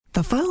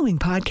The following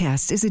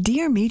podcast is a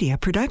Dear Media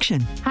production.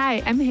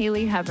 Hi, I'm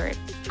Haley Hubbard.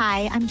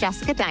 Hi, I'm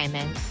Jessica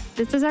Diamond.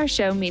 This is our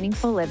show,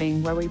 Meaningful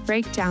Living, where we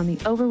break down the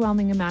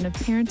overwhelming amount of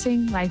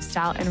parenting,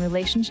 lifestyle, and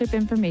relationship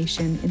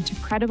information into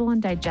credible and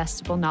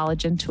digestible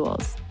knowledge and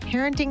tools.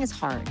 Parenting is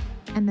hard,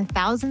 and the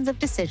thousands of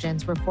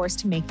decisions we're forced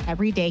to make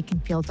every day can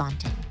feel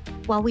daunting.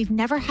 While we've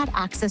never had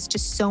access to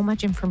so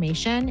much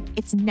information,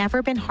 it's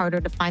never been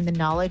harder to find the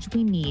knowledge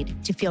we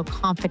need to feel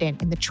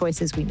confident in the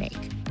choices we make.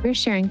 We're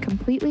sharing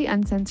completely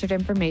uncensored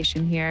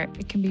information here.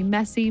 It can be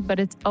messy, but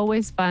it's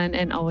always fun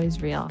and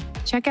always real.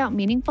 Check out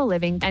Meaningful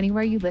Living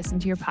anywhere you listen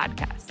to your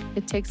podcast.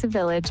 It takes a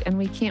village, and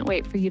we can't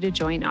wait for you to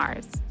join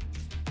ours.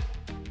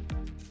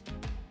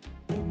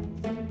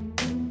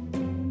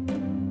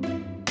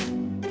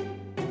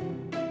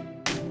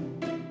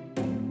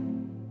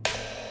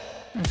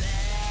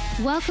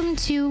 Welcome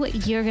to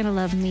You're Gonna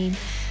Love Me,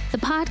 the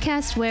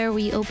podcast where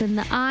we open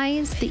the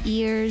eyes, the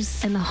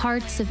ears, and the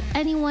hearts of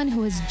anyone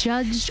who has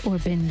judged or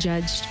been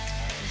judged.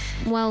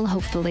 Well,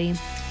 hopefully.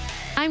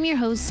 I'm your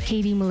host,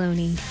 Katie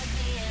Maloney.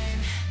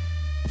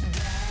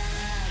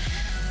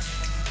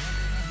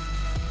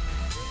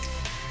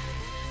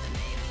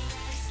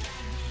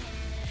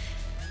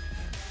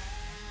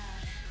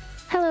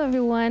 Hello,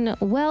 everyone.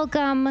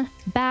 Welcome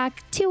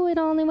back to an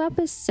all-new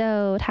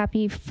episode.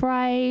 Happy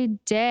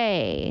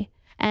Friday.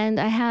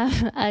 And I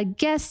have a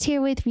guest here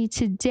with me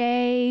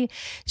today.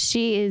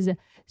 She is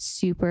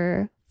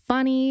super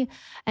funny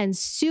and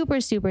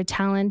super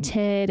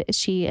talented.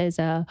 She is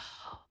a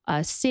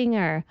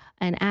singer,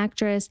 an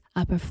actress,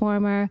 a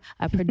performer,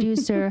 a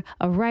producer,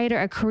 a writer,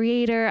 a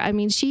creator. I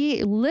mean,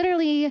 she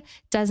literally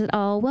does it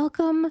all.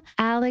 Welcome,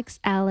 Alex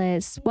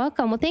Ellis.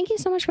 Welcome. Well, thank you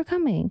so much for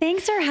coming.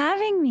 Thanks for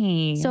having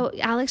me. So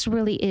Alex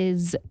really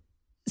is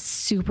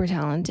super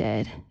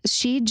talented.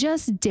 She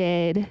just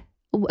did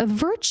a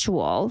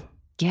virtual...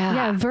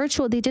 Yeah,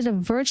 virtual. They did a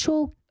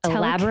virtual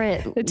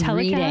elaborate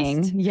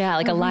reading. Yeah,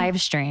 like a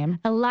live stream.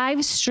 A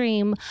live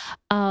stream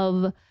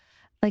of,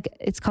 like,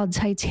 it's called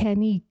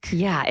Titanic.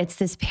 Yeah, it's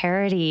this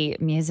parody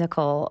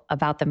musical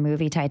about the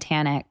movie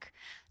Titanic,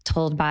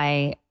 told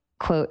by,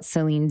 quote,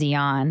 Celine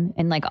Dion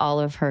in like all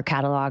of her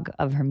catalog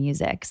of her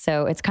music.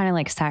 So it's kind of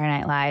like Saturday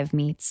Night Live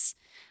meets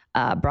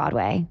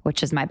Broadway,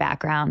 which is my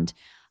background.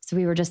 So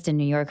we were just in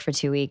New York for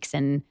 2 weeks,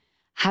 and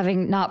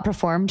having not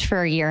performed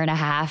for a year and a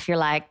half, you're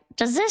like,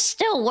 does this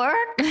still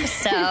work?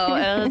 So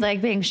it was like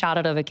being shot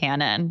out of a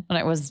cannon, and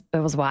it was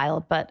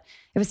wild, but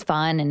it was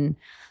fun. And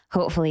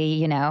hopefully,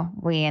 you know,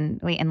 we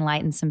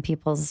enlightened some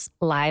people's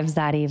lives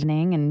that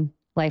evening, and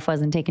life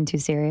wasn't taken too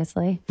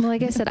seriously. Well,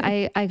 like I said,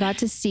 I got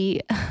to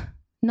see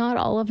not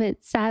all of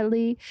it,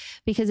 sadly,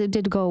 because it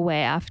did go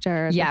away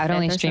after. Yeah, it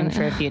only streamed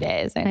for a few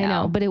days. I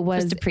know, but it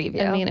was just a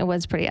preview. I mean, it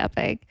was pretty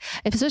epic,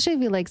 especially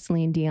if you like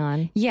Celine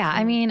Dion. Yeah,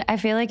 I mean, I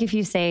feel like if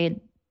you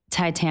say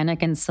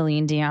Titanic and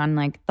Celine Dion,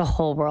 like the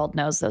whole world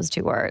knows those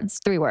 3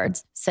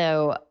 words.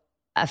 So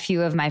a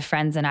few of my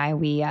friends and I,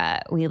 we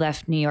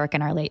left New York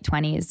in our late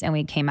 20s, and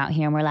we came out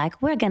here and we're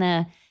like, we're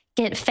gonna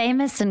get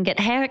famous and get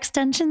hair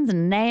extensions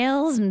and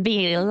nails and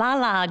be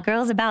la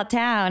girls about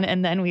town.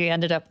 And then we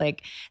ended up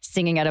like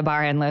singing at a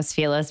bar in Los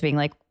Feliz, being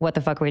like, what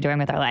the fuck are we doing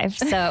with our life?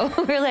 So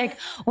we're like,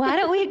 why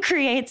don't we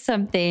create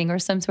something or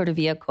some sort of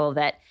vehicle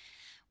that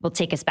will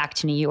take us back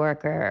to New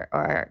York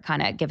or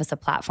kind of give us a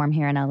platform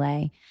here in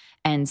LA.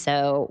 And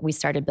so we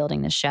started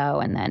building the show,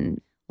 and then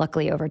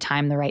luckily over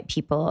time, the right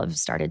people have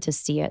started to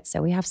see it.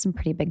 So we have some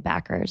pretty big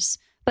backers,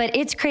 but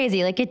it's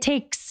crazy. Like it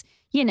takes,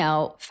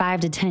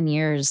 5 to 10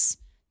 years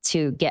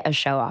to get a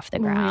show off the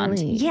ground.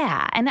 Really?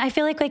 Yeah. And I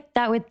feel like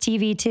that with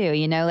TV too,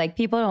 like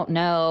people don't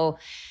know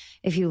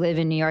if you live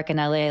in New York and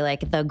LA,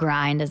 like the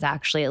grind is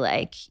actually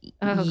like,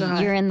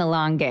 you're in the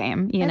long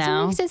game, That's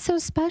what makes it so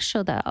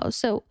special though.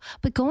 So,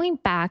 but going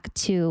back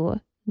to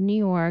New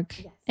York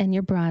and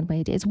your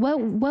Broadway days, what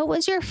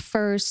was your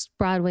first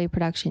Broadway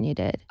production you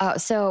did?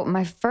 So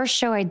my first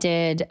show I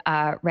did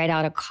right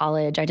out of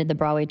college, I did the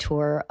Broadway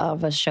tour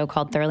of a show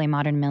called Thoroughly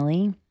Modern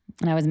Millie.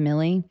 And I was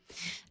Millie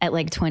at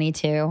like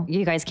 22.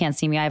 You guys can't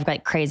see me. I've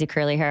got crazy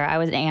curly hair. I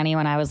was Annie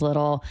when I was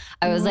little.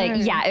 I was like,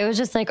 it was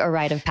just like a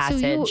rite of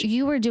passage. So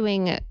you were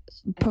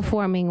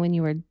performing when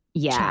you were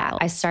child.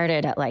 I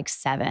started at like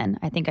 7.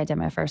 I think I did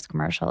my first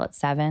commercial at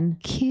 7.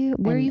 Cute.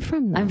 Where are you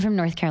from though? I'm from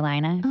North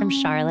Carolina, from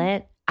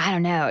Charlotte. I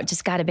don't know,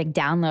 just got a big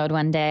download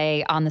one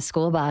day on the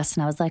school bus,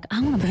 and I was like, I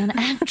want to be an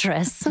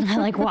actress. And I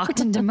like walked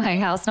into my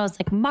house and I was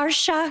like,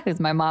 Marsha, who's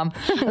my mom,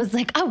 I was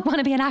like, I want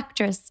to be an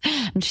actress.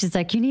 And she's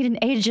like, you need an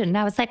agent. And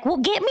I was like, well,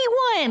 get me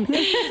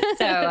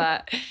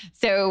one.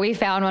 So we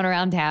found one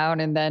around town,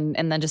 and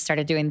then just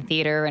started doing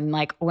theater, and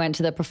like went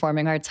to the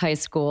performing arts high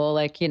school,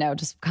 like,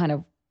 just kind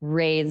of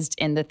raised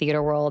in the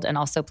theater world, and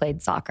also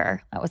played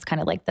soccer. That was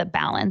kind of like the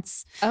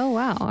balance. Oh,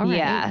 wow. All right.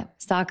 Yeah.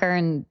 Soccer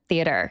and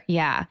theater.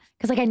 Yeah.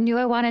 Cause like I knew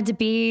I wanted to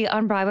be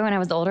on Broadway when I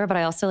was older, but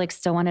I also like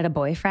still wanted a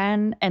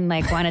boyfriend and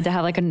like wanted to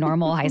have like a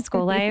normal high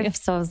school life.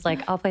 So I was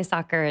like, I'll play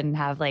soccer and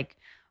have like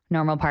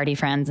normal party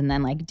friends, and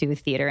then like do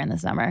theater in the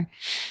summer.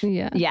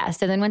 Yeah. Yeah.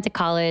 So then went to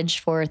college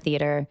for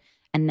theater.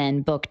 and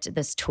then booked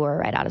this tour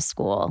right out of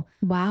school.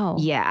 Wow.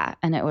 Yeah.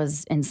 And it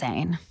was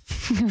insane.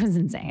 It was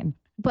insane.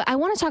 But I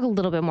want to talk a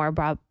little bit more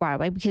about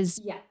Broadway because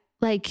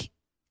like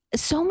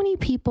so many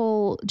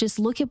people just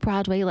look at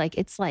Broadway like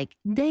it's like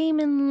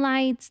Damon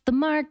Lights, the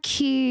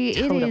Marquee.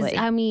 Totally. It is.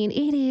 I mean,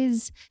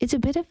 it's a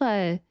bit of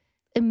a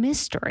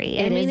mystery.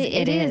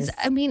 It is.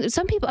 I mean,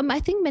 some people, I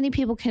think many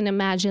people can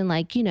imagine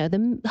like, you know,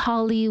 the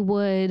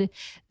Hollywood,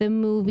 the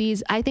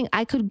movies. I think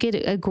I could get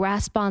a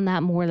grasp on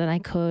that more than I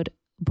could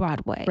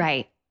Broadway.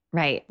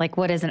 Right. Like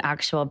what is an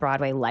actual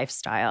Broadway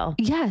lifestyle?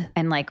 Yeah.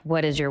 And like,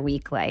 what is your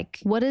week like?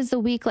 What is the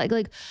week like?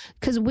 Like,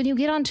 because when you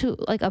get onto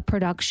like a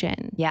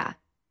production. Yeah.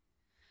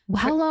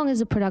 How long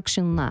does a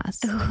production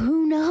last?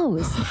 Who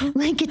knows?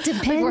 Like it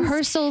depends. Like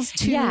rehearsals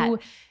to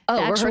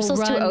rehearsals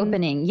run. to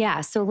opening.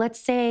 Yeah. So let's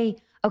say,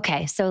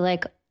 okay, so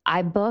like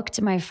I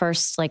booked my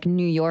first like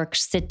New York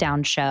sit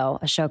down show,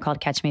 a show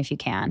called Catch Me If You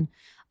Can,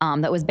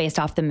 that was based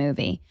off the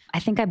movie. I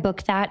think I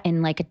booked that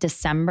in like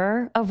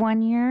December of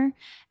one year.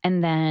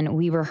 And then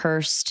we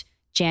rehearsed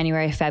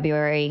January,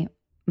 February,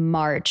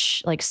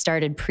 March, like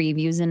started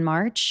previews in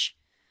March,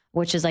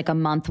 which is like a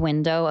month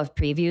window of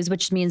previews,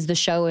 which means the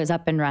show is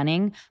up and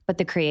running, but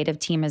the creative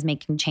team is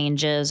making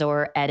changes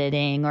or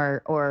editing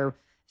or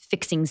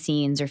fixing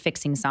scenes or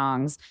fixing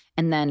songs.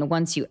 And then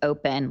once you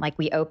open, like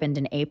we opened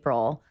in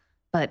April,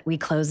 but we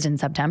closed in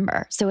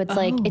September. So it's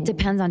like, it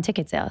depends on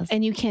ticket sales.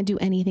 And you can't do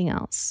anything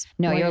else.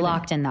 No, you're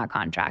locked in that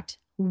contract.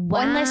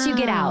 Wow. Unless you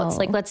get outs.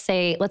 Like let's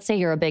say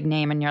you're a big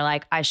name and you're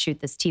like, I shoot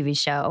this TV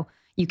show.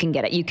 You can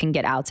get it. You can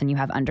get outs and you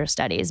have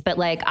understudies. But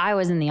like I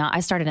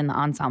started in the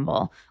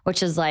ensemble,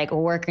 which is like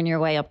working your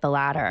way up the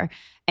ladder,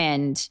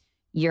 and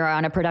you're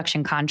on a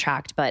production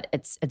contract, but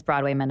it's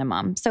Broadway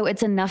minimum. So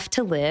it's enough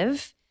to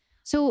live.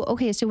 So,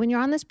 okay. So when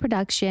you're on this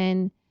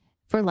production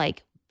for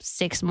like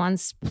 6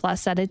 months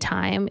plus at a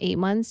time, 8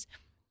 months,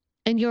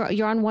 and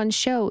you're on one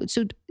show.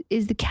 So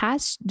is the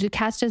cast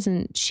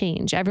doesn't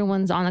change.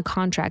 Everyone's on a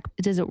contract.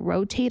 Does it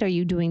rotate? Are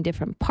you doing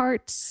different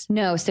parts?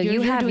 No. So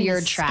you have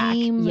your track.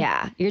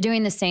 Yeah. You're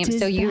doing the same.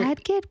 Does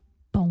that get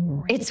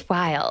boring? It's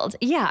wild.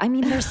 Yeah. I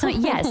mean,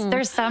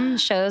 there's some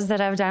shows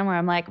that I've done where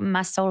I'm like,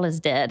 my soul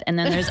is dead. And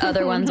then there's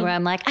other ones where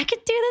I'm like, I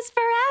could do this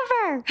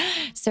forever.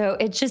 So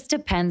it just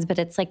depends, but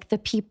it's like the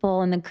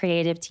people and the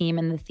creative team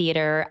and the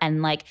theater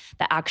and like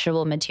the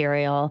actual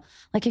material.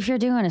 Like if you're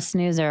doing a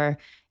snoozer,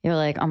 you're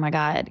like, oh my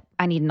God,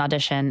 I need an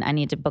audition. I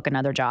need to book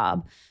another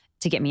job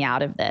to get me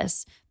out of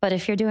this. But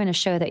if you're doing a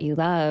show that you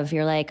love,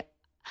 you're like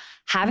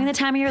having the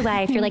time of your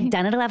life. You're like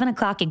done at 11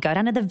 o'clock. You go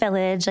down to the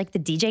Village, like the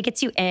DJ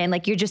gets you in,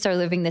 like you just are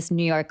living this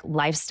New York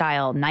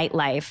lifestyle,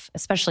 nightlife,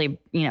 especially,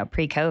 you know,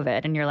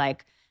 pre-COVID. And you're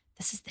like,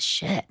 this is the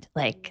shit.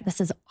 Like,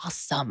 this is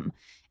awesome.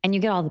 And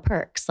you get all the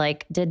perks.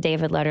 Like did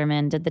David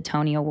Letterman, did the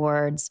Tony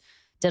Awards,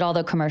 did all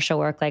the commercial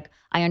work. Like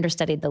I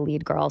understudied the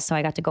lead girl. So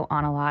I got to go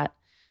on a lot.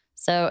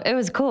 So it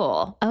was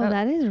cool. Oh,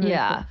 that is really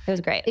cool. It was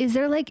great. Is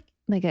there like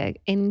a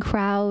in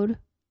crowd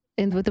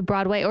with the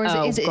Broadway, or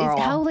is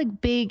how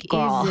like big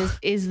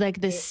is like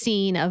the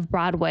scene of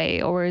Broadway,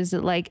 or is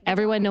it like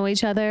everyone know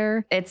each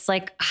other? It's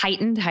like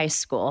heightened high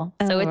school,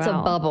 so it's a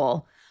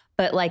bubble,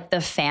 but like the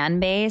fan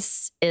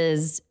base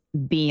is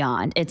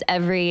beyond. It's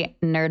every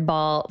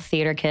nerdball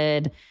theater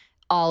kid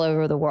all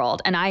over the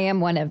world. And I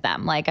am one of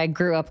them. Like I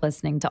grew up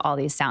listening to all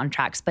these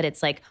soundtracks, but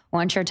it's like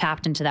once you're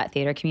tapped into that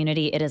theater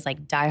community, it is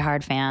like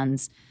diehard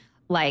fans.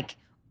 Like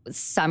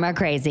some are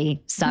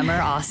crazy, some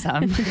are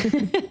awesome.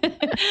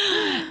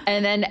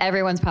 And then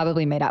everyone's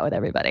probably made out with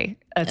everybody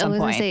at some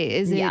point.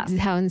 Is it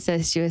how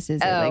incestuous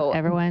is it? Like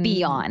everyone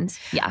beyond.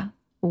 Yeah.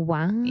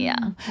 Wow.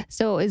 Yeah.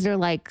 So is there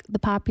like the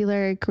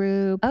popular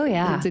group? Oh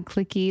yeah. Is it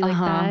cliquey like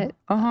that?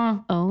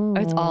 Oh,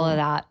 it's all of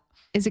that.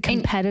 Is it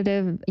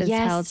competitive as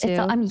hell too?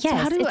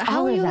 Yes, so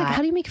how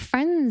do you make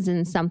friends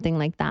in something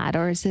like that?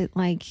 Or is it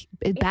like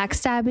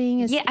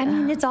backstabbing? I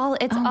mean, it's all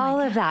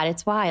of that.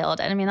 It's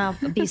wild. And I mean, I'll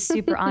be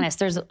super honest.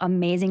 There's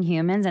amazing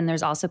humans and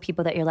there's also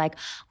people that you're like,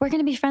 we're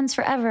going to be friends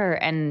forever.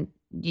 And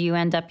you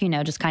end up,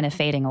 just kind of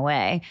fading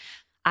away.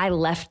 I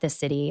left the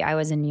city. I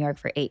was in New York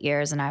for 8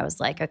 years and I was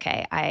like,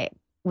 okay, I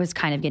was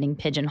kind of getting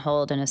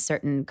pigeonholed in a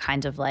certain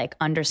kind of like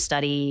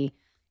understudy,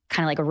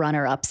 kind of like a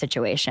runner-up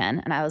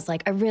situation. And I was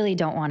like, I really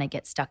don't want to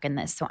get stuck in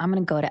this. So I'm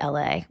going to go to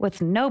LA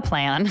with no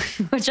plan,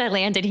 which I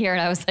landed here.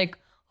 And I was like,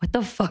 what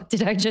the fuck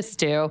did I just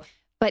do?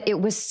 But it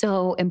was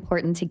so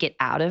important to get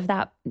out of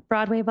that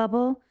Broadway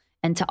bubble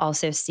and to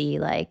also see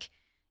like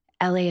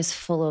LA is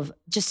full of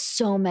just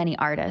so many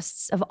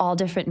artists of all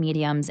different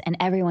mediums and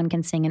everyone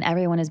can sing and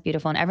everyone is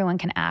beautiful and everyone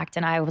can act.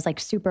 And I was like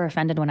super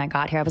offended when I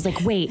got here. I was like,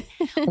 wait,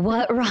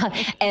 what wrong?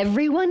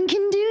 Everyone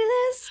can do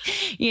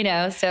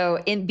this? So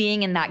in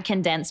being in that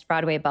condensed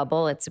Broadway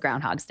bubble, it's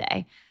Groundhog's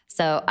Day.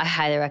 So I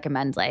highly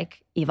recommend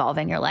like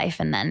evolving your life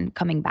and then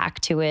coming back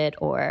to it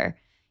or,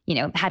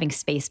 having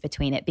space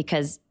between it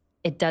because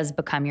it does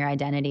become your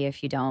identity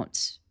if you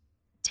don't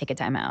take a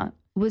time out.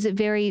 Was it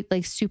very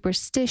like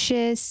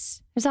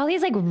superstitious? There's all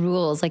these like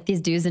rules, like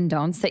these do's and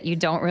don'ts that you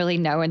don't really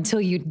know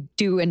until you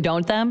do and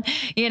don't them,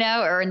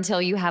 or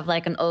until you have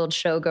like an old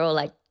showgirl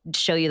like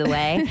show you the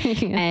way.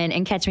 And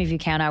in Catch Me If You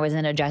Can, I was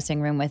in a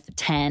dressing room with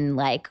 10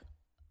 like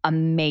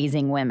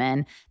amazing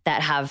women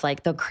that have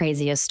like the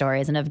craziest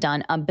stories and have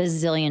done a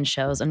bazillion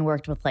shows and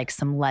worked with like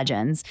some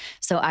legends.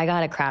 So I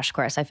got a crash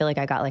course. I feel like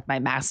I got like my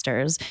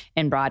master's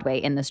in Broadway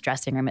in this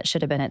dressing room. It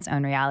should have been its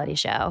own reality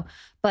show.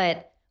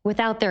 But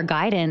without their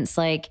guidance,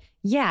 like,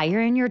 yeah,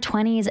 you're in your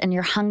 20s and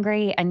you're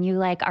hungry and you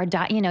like are,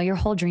 your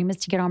whole dream is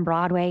to get on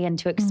Broadway and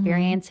to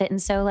experience it.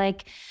 And so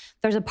like,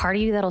 there's a part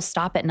of you that'll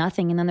stop at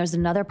nothing. And then there's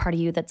another part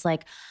of you that's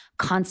like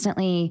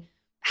constantly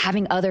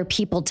having other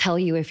people tell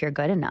you if you're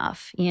good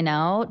enough,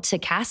 to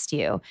cast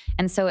you.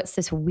 And so it's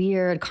this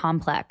weird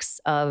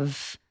complex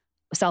of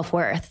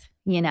self-worth,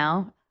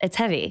 it's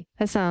heavy.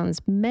 That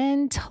sounds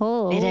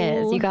mental. It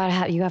is.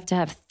 You have to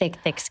have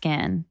thick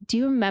skin. Do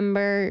you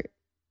remember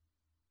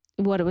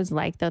what it was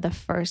like though, the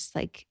first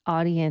like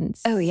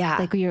audience? Oh yeah.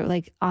 Like you're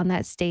like on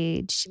that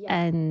stage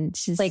and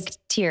just like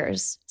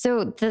tears.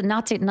 So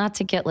not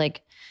to get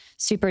like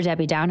super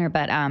Debbie Downer,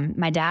 but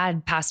my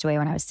dad passed away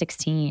when I was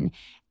 16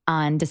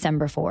 on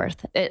December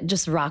 4th. It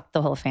just rocked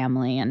the whole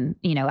family and,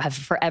 have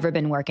forever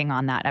been working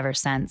on that ever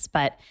since.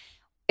 But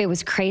it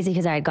was crazy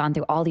because I had gone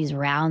through all these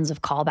rounds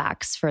of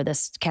callbacks for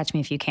this Catch Me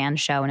If You Can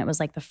show. And it was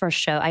like the first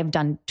show. I've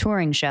done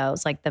touring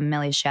shows like the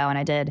Millie show and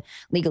I did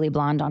Legally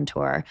Blonde on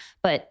tour.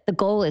 But the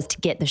goal is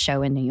to get the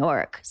show in New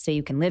York. So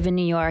you can live in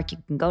New York, you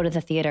can go to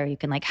the theater, you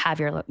can like have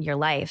your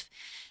life.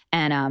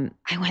 And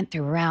I went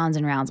through rounds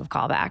and rounds of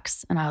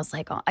callbacks, and I was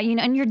like,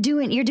 and you're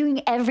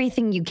doing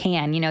everything you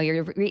can.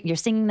 You're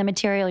singing the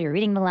material, you're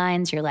reading the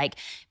lines, you're like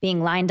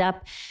being lined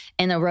up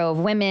in a row of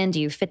women.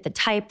 Do you fit the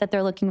type that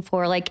they're looking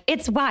for? Like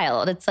it's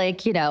wild. It's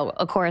like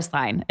a chorus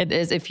line. It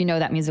is if you know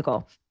that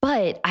musical.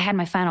 But I had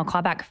my final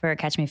callback for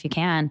Catch Me If You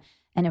Can,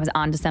 and it was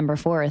on December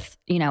 4th.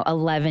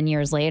 11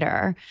 years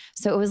later.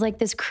 So it was like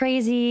this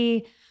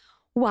crazy,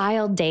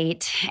 wild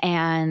date,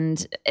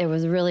 and it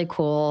was really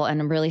cool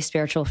and really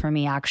spiritual for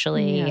me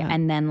actually. Yeah.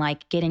 And then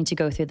like getting to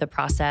go through the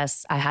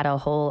process, I had a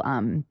whole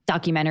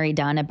documentary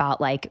done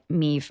about like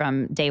me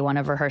from day one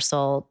of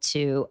rehearsal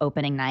to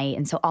opening night.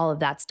 And so all of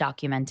that's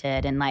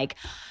documented, and like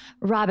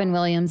Robin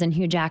Williams and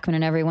Hugh Jackman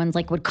and everyone's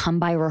like would come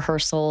by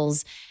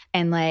rehearsals,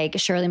 and like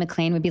Shirley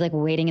MacLaine would be like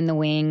waiting in the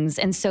wings.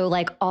 And so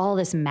like all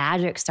this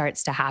magic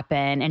starts to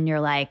happen, and you're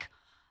like,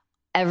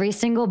 every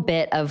single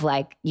bit of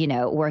like,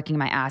 working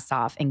my ass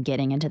off and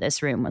getting into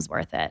this room was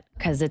worth it.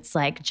 Cause it's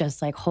like,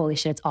 just like, holy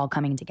shit, it's all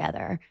coming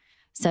together.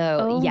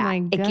 So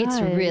it gets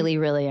really,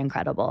 really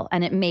incredible.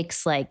 And it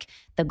makes like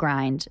the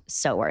grind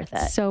so worth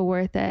it. So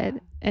worth it.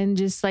 And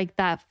just like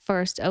that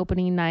first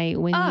opening night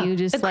when you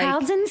just the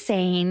crowd's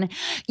insane.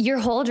 Your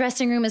whole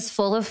dressing room is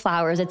full of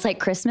flowers. It's like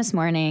Christmas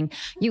morning.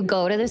 You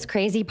go to this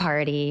crazy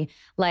party.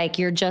 Like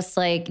you're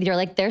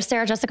like, there's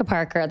Sarah Jessica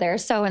Parker.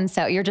 There's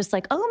so-and-so. You're just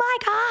like, oh my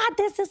God,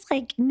 this is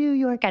like New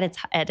York at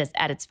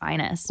its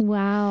finest.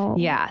 Wow.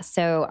 Yeah.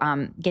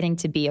 So getting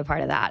to be a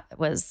part of that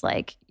was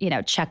like,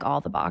 check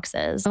all the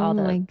boxes, all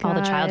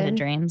the childhood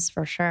dreams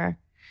for sure.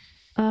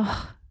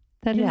 Oh,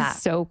 that is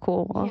so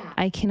cool. Yeah.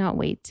 I cannot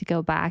wait to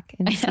go back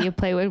and see you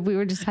play. What we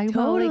were just talking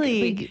about.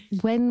 Like,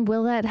 when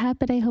will that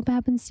happen? I hope it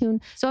happens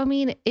soon. So, I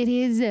mean, it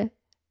is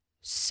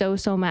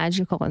so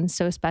magical and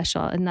so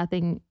special, and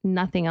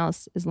nothing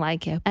else is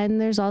like it.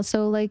 And there's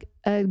also like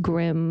a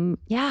grim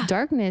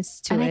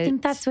darkness to it. And I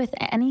think that's with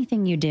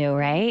anything you do,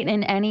 right?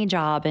 In any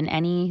job, in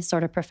any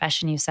sort of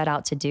profession you set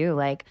out to do,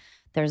 like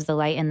there's the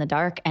light and the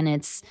dark, and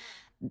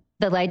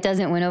the light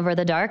doesn't win over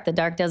the dark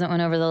doesn't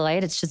win over the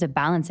light. It's just a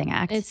balancing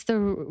act. It's the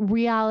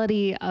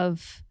reality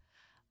of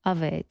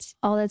it.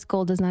 All that's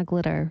gold does not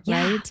glitter,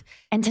 right?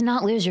 And to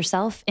not lose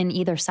yourself in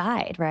either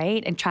side,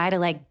 right? And try to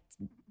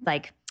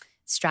like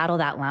straddle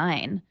that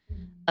line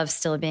of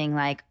still being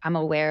like, I'm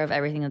aware of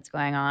everything that's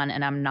going on,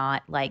 and I'm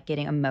not like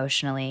getting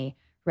emotionally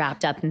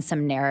wrapped up in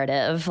some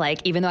narrative. Like,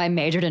 even though I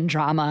majored in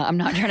drama, I'm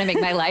not trying to make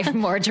my life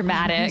more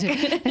dramatic,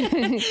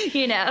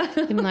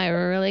 Even though I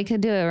really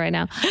could do it right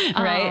now.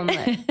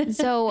 Right.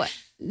 So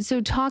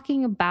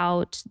talking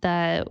about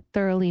the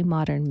Thoroughly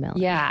Modern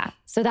Millie. Yeah.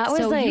 So that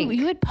was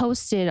you had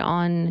posted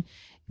on,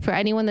 for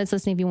anyone that's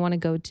listening, if you want to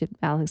go to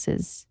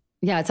Alex's.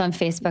 Yeah, it's on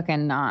Facebook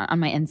and on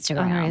my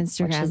Instagram. On her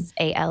Instagram. Which is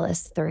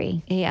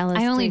ALS3. ALS3.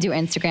 I only do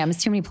Instagram.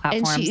 It's too many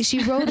platforms.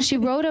 And she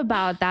wrote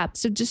about that.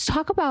 So just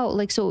talk about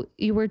like, so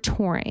you were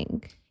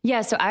touring.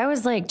 Yeah, so I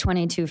was like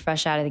 22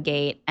 fresh out of the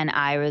gate, and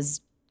I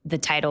was the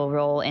title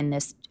role in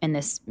this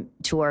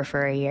tour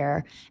for a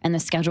year, and the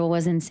schedule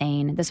was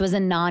insane. This was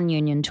a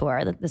non-union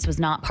tour. This was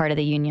not part of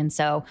the union,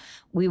 so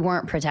we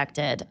weren't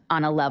protected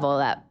on a level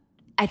that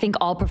I think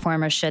all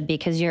performers should,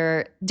 because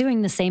you're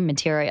doing the same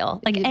material.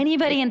 Like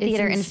anybody in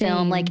theater and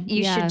film, like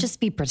you should just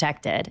be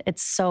protected.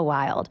 It's so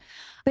wild.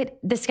 But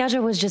the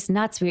schedule was just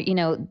nuts.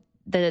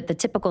 The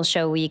typical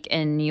show week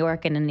in New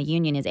York and in the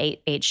union is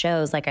eight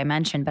shows, like I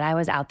mentioned, but I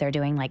was out there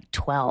doing like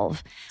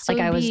 12. So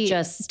like I was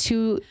just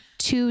two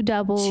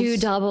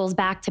doubles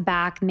back to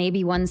back,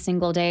 maybe one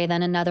single day,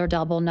 then another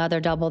double,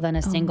 then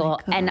a single,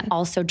 and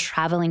also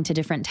traveling to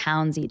different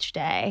towns each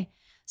day.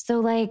 So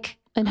like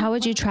And how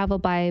would you travel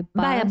by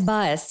bus? By a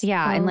bus,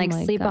 yeah. Oh and like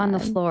my sleep on the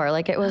God. floor.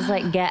 Like it was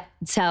like get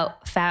so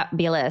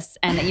fabulous.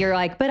 And you're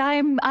like, but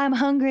I'm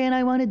hungry and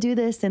I want to do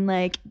this. And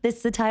like, this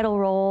is the title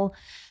role.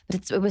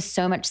 But it was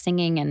so much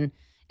singing and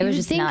it was You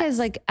just think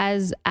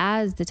nuts.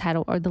 as the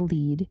title or the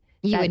lead,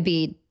 You would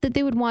be, that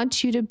they would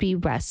want you to be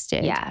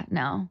rested. yeah,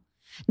 no.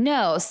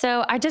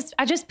 So I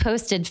just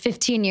posted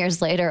 15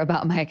 years later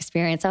about my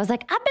experience. I was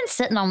like, I've been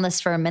sitting on this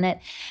for a minute,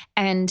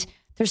 and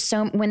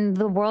when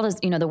the world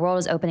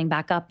is opening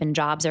back up and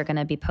jobs are going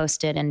to be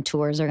posted and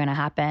tours are going to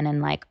happen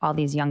and like all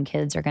these young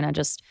kids are going to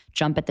just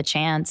jump at the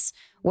chance,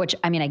 which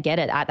I mean, I get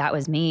it. That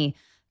was me.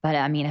 But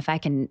I mean, if I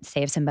can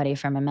save somebody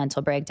from a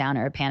mental breakdown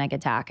or a panic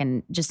attack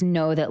and just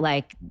know that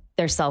like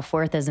their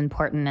self-worth is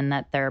important and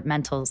that their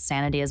mental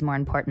sanity is more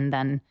important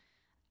than,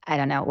 I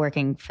don't know,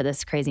 working for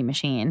this crazy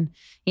machine,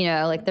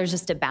 like there's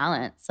just a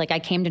balance. Like I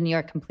came to New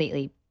York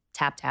completely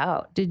tapped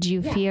out. Did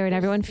you fear, and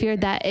everyone feared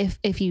that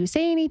if you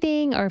say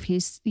anything, or if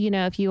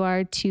you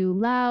are too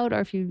loud, or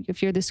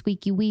if you're the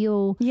squeaky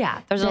wheel, Yeah,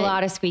 there's a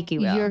lot of squeaky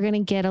wheel. you're going to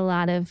get a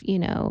lot of,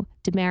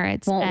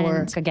 demerits. Won't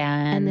work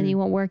again. And then you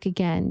won't work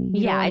again.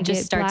 You Yeah, don't wanna it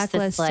just get starts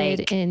this, blacklisted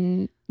like,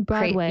 in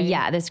Broadway.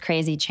 this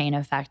crazy chain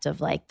effect of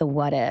like the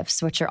what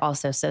ifs, which are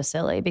also so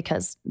silly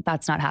because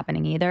that's not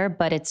happening either.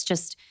 But it's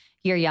just,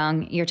 you're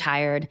young, you're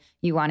tired,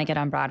 you want to get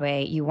on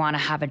Broadway, you want to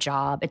have a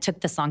job. It took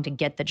this long to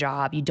get the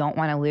job. You don't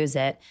want to lose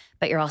it,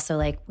 but you're also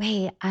like,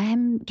 wait,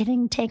 I'm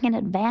getting taken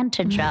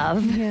advantage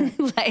of.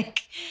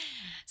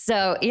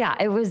 So yeah,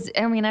 it was,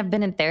 I mean, I've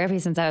been in therapy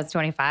since I was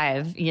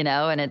 25,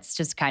 and it's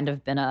just kind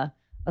of been a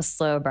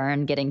slow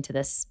burn getting to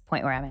this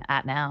point where I'm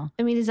at now.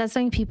 I mean, is that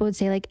something people would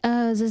say like,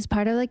 oh, is this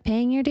part of like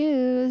paying your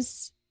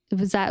dues?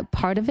 Was that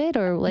part of it,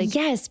 or like?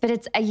 Yes, but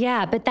it's,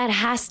 but that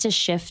has to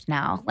shift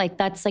now. Like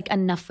that's like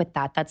enough with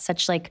that. That's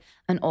such like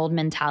an old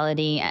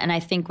mentality. And I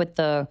think with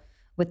the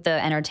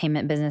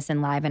entertainment business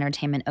and live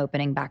entertainment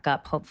opening back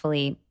up,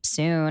 hopefully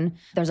soon,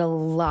 there's a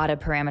lot of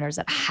parameters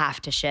that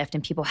have to shift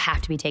and people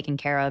have to be taken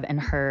care of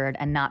and heard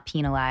and not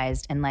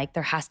penalized. And like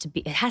it has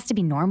to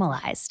be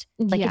normalized.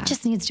 Like Yeah. it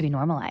just needs to be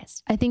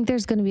normalized. I think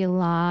there's going to be a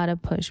lot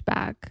of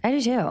pushback I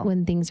do too.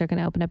 when things are going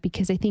to open up,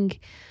 because I think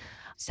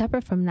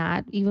separate from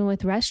that, even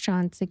with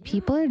restaurants, like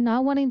people are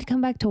not wanting to come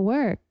back to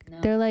work.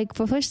 They're like,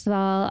 well, first of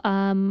all,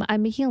 I'm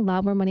making a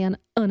lot more money on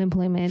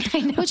unemployment,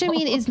 which I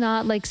mean is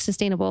not like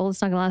sustainable.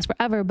 It's not gonna last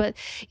forever. But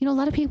a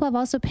lot of people have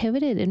also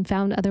pivoted and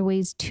found other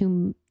ways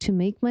to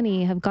make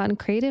money, have gotten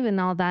creative and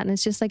all that. And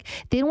it's just like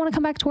they don't want to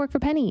come back to work for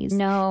pennies.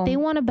 No. They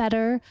want a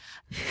better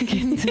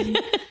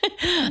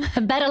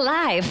A better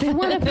life. They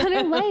want a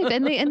better life,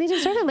 and they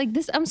deserve it. Like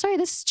this, I'm sorry,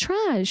 this is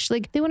trash.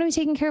 Like they want to be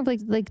taken care of.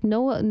 Like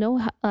no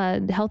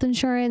health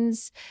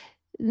insurance,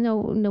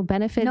 no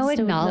benefits, no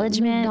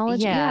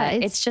acknowledgement. Yeah,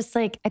 it's just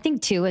like, I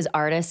think too, as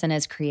artists and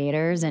as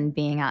creators and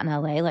being out in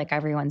LA, like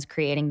everyone's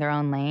creating their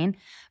own lane.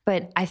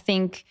 But I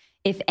think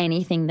if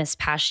anything this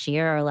past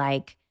year are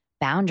like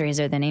boundaries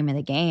are the name of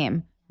the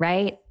game,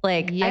 right?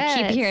 Like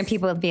I keep hearing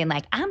people being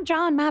like, I'm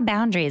drawing my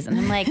boundaries. And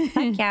I'm like,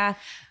 fuck yeah,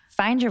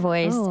 find your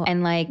voice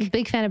and like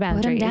big fan of put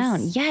boundaries. them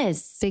down.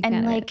 Yes. Big fan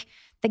and of like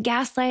the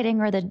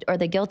gaslighting or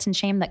the guilt and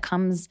shame that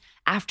comes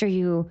after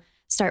you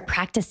start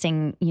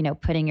practicing,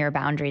 putting your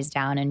boundaries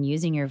down and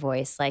using your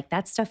voice. Like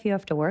that's stuff you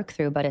have to work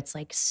through, but it's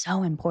like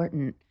so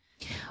important.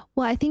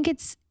 Well, I think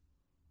it's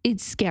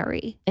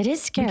scary. It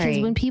is scary. Because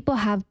when people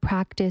have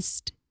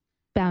practiced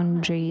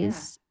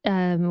boundaries,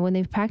 when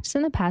they've practiced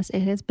in the past,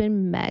 it has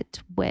been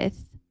met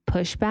with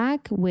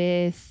pushback,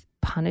 with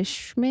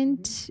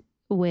punishment,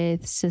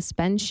 with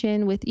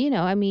suspension, with,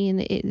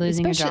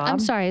 Losing your job. I'm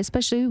sorry,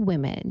 especially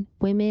women.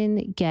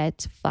 Women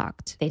get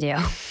fucked. They do.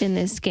 In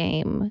this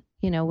game.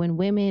 When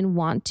women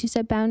want to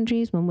set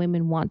boundaries, when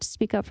women want to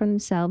speak up for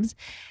themselves,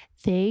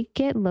 they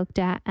get looked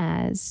at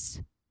as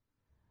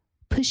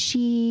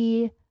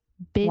pushy,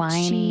 bitchy,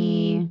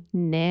 Whiny.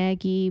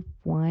 naggy,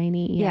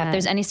 whiny. Yeah. If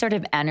there's any sort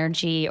of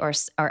energy or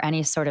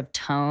any sort of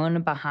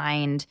tone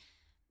behind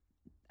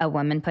a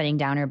woman putting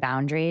down her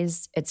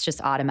boundaries, it's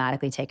just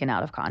automatically taken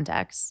out of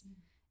context.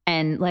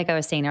 And like I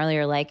was saying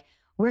earlier, like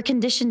we're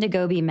conditioned to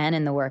go be men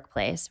in the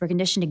workplace. We're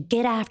conditioned to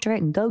get after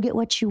it and go get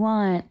what you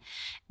want.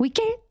 We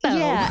can't though.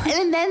 Yeah.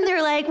 And then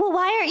they're like, well,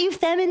 why aren't you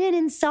feminine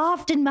and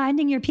soft and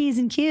minding your P's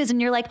and Q's?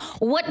 And you're like,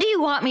 what do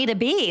you want me to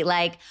be?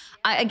 Like,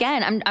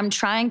 I'm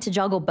trying to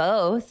juggle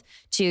both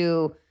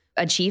to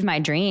achieve my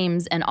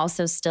dreams and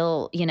also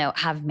still,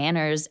 have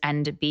manners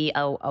and be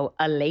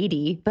a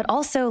lady, but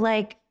also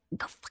like,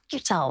 go fuck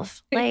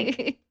yourself.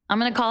 Like, I'm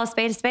going to call a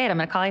spade a spade. I'm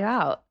going to call you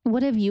out.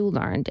 What have you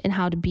learned in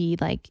how to be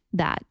like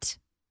that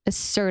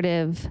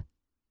assertive,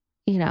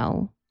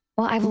 well,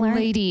 I've learned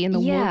lady in the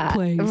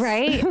workplace,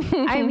 right?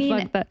 I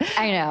mean, Fuck that.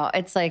 I know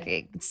it's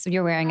like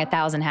you're wearing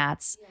 1,000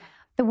 hats.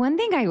 The one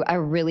thing I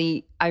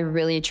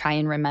really try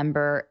and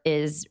remember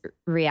is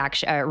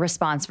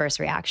response versus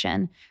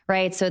reaction,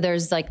 right? So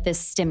there's like this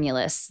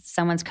stimulus,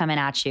 someone's coming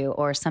at you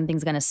or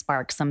something's going to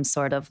spark some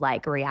sort of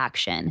like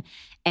reaction.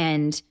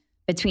 And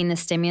between the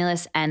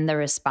stimulus and the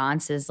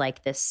response is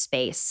like this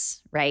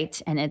space,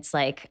 right? And it's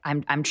like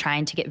I'm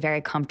trying to get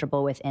very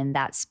comfortable within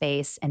that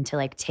space and to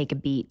like take a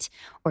beat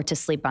or to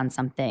sleep on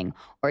something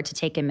or to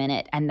take a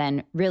minute and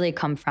then really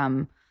come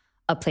from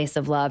a place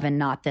of love and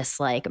not this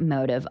like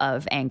motive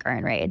of anger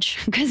and rage,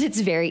 because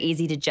it's very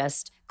easy to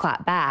just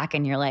clap back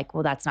and you're like,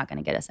 well, that's not going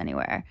to get us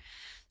anywhere.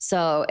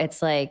 So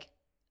it's like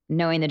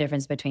knowing the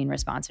difference between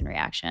response and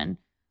reaction.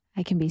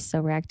 I can be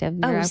so reactive.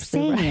 You're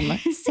absolutely right.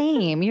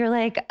 Same. You're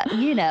like,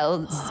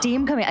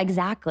 steam coming.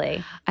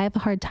 Exactly. I have a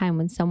hard time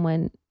when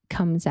someone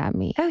comes at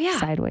me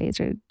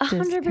sideways or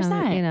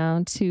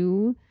 100%.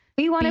 To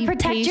we want to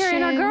protect your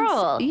inner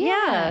girl.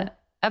 Yeah,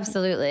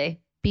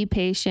 absolutely. Be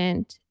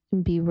patient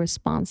and be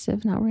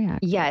responsive, not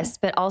reactive. Yes,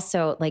 but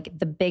also like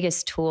the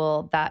biggest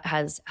tool that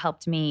has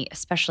helped me,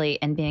 especially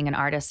in being an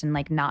artist and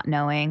like not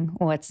knowing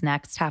what's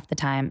next half the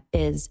time,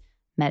 is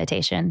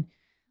meditation.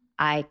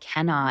 I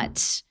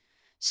cannot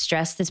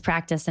stress this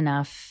practice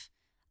enough.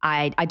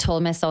 I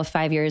told myself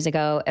 5 years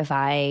ago, if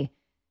I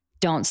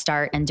don't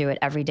start and do it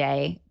every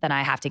day, then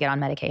I have to get on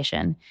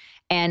medication.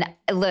 And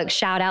look,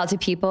 shout out to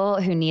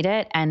people who need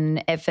it.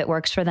 And if it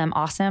works for them,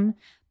 awesome.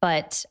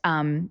 But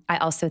I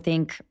also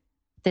think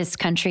this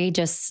country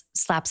just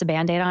slaps a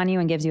Band-Aid on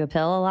you and gives you a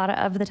pill a lot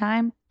of the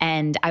time.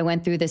 And I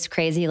went through this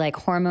crazy like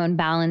hormone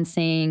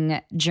balancing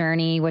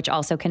journey, which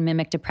also can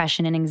mimic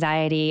depression and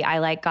anxiety. I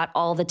like got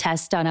all the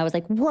tests done. I was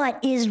like,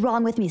 what is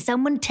wrong with me?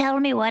 Someone tell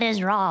me what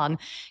is wrong.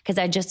 Because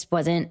I just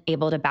wasn't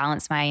able to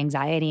balance my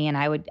anxiety and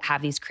I would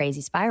have these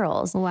crazy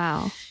spirals.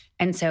 Wow.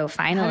 And so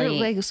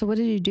finally, so what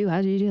did you do?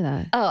 How did you do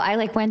that? Oh, I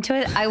like went to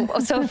it.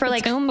 So for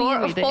like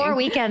four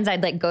weekends,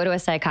 I'd like go to a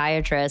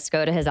psychiatrist,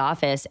 go to his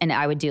office, and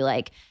I would do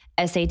like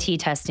SAT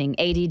testing,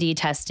 ADD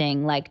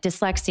testing, like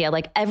dyslexia,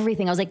 like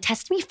everything. I was like,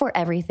 test me for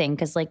everything.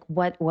 Cause like,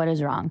 what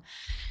is wrong?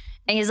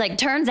 And he's like,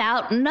 turns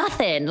out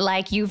nothing.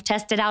 Like you've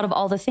tested out of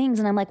all the things.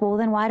 And I'm like, well,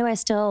 then why do I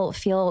still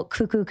feel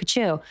cuckoo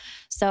cuckoo?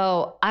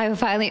 So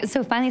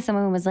finally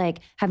someone was like,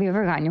 have you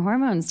ever gotten your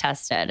hormones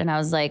tested? And I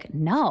was like,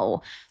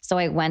 no. So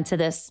I went to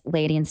this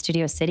lady in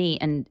Studio City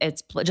and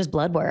it's just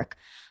blood work.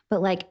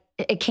 But like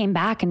it came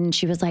back and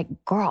she was like,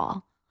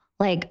 girl,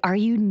 like,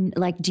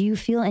 do you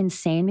feel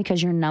insane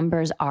because your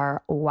numbers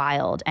are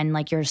wild and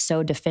like you're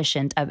so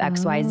deficient of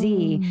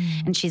XYZ?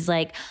 And she's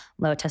like,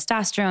 low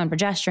testosterone,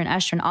 progesterone,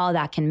 estrogen, all of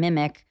that can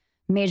mimic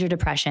major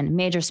depression,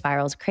 major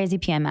spirals, crazy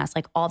PMS,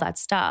 like all that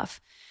stuff.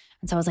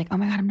 And so I was like, oh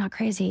my God, I'm not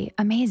crazy.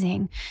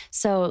 Amazing.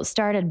 So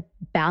started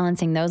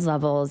balancing those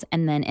levels.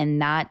 And then in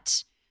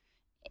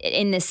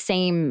the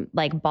same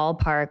like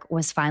ballpark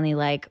was finally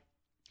like,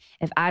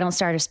 if I don't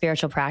start a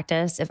spiritual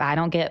practice, if I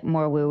don't get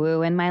more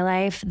woo-woo in my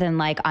life, then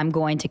like I'm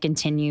going to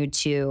continue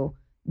to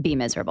be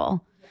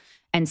miserable.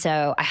 And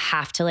so I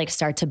have to like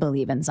start to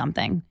believe in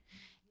something,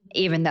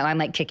 even though I'm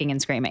like kicking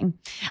and screaming.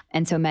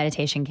 And so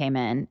meditation came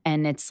in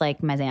and it's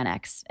like my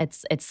Xanax.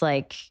 It's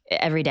like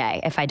every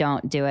day. If I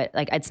don't do it,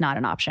 like it's not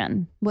an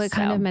option. What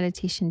kind of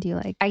meditation do you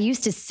like? I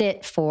used to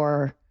sit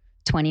for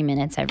 20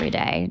 minutes every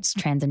day. It's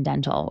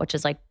transcendental, which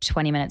is like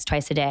 20 minutes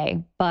twice a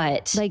day,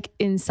 but like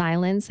in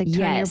silence, like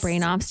turn your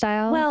brain off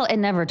style. Well, it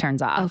never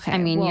turns off. Okay. I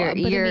mean,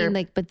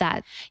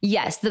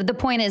 yes. The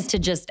point is to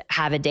just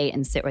have a date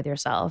and sit with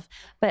yourself.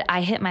 But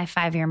I hit my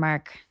 5-year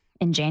mark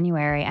in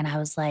January and I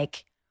was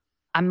like,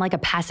 I'm like a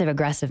passive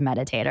aggressive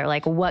meditator.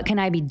 Like what can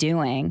I be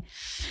doing?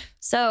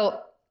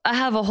 So I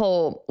have a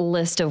whole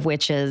list of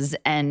witches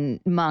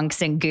and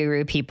monks and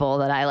guru people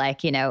that I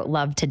like,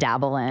 love to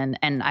dabble in.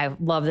 And I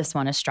love this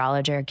one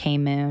astrologer, Kay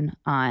Moon,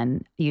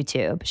 on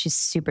YouTube. She's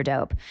super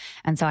dope.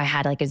 And so I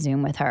had like a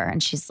Zoom with her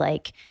and she's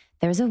like,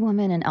 there's a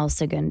woman in El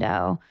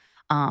Segundo.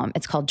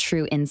 It's called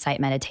True Insight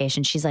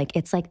Meditation. She's like,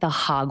 it's like the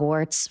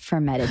Hogwarts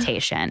for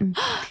meditation.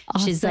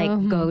 Awesome. She's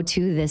like, go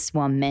to this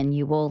woman.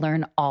 You will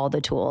learn all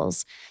the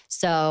tools.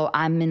 So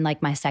I'm in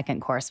like my second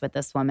course with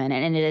this woman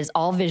and it is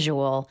all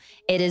visual.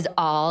 It is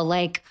all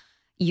like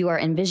you are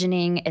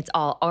envisioning. It's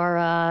all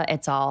aura.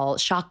 It's all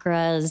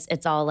chakras.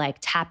 It's all like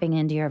tapping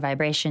into your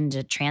vibration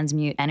to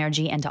transmute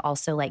energy and to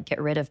also like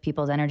get rid of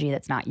people's energy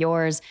that's not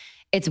yours.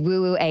 It's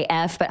woo-woo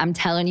AF, but I'm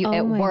telling you,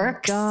 it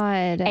works.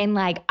 God. And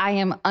like, I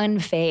am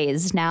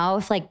unfazed now.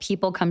 If like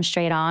people come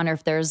straight on or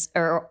if there's,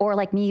 or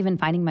like me even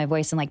finding my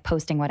voice and like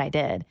posting what I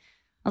did.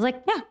 I was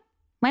like, yeah,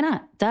 why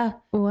not? Duh.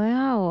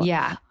 Wow.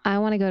 Yeah. I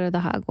want to go to the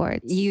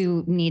Hogwarts.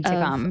 You need to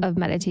come. Of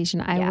meditation.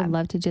 I would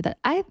love to do that.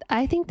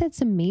 I think that's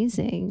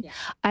amazing. Yeah.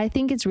 I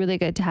think it's really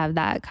good to have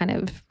that kind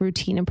of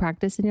routine and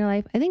practice in your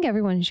life. I think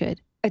everyone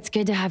should. It's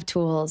good to have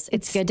tools.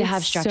 It's good to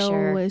have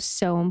structure.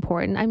 So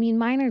important. I mean,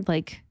 mine are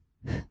like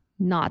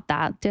not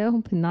that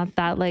dope, not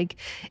that like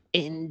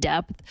in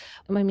depth.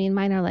 I mean,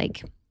 mine are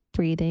like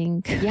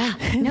breathing. Yeah.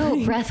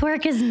 No, breath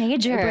work is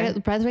major.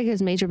 Breath work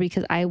is major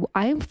because I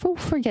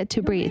forget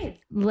to breathe. Right.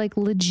 Like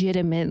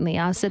legitimately.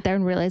 I'll sit there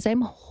and realize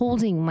I'm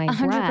holding my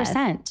 100%.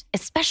 Breath.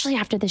 Especially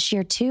after this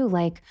year too,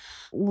 like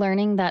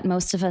learning that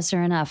most of us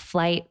are in a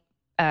flight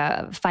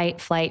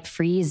fight, flight,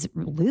 freeze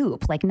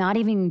loop, like not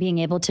even being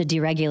able to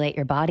deregulate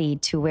your body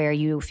to where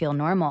you feel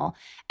normal.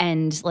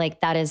 And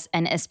like that is,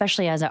 and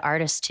especially as an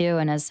artist too,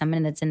 and as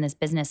someone that's in this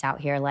business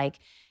out here, like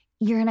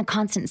you're in a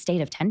constant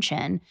state of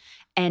tension.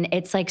 And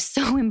it's like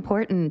so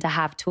important to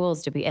have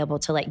tools to be able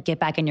to like get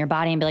back in your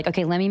body and be like,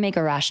 okay, let me make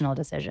a rational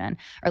decision,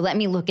 or let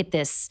me look at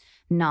this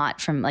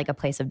not from like a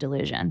place of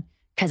delusion,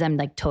 because I'm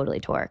like totally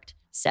torqued.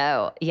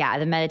 So yeah,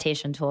 the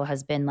meditation tool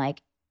has been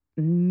like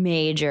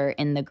major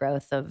in the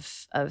growth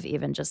of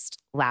even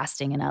just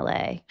lasting in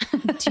LA.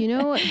 Do you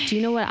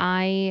know what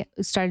I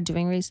started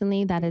doing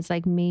recently that has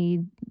like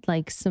made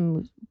like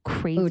some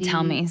crazy? Ooh,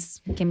 tell me.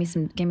 Give me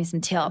some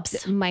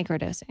tips.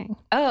 Microdosing.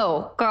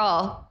 Oh,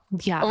 girl.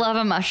 Yeah. Love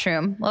a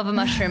mushroom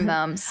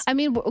bombs. I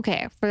mean,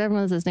 okay, for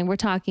everyone who's listening, we're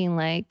talking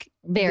like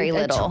very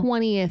little.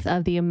 20th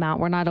of the amount.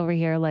 We're not over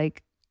here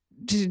like,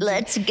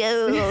 let's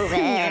go,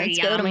 man. Let's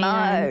go to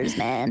Mars,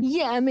 man.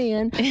 Yeah,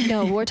 man.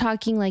 No, we're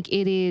talking like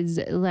it is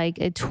like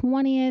a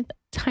 20th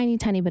tiny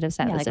bit of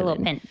psilocybin. Yeah, like a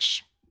little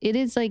pinch. It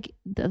is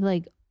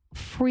like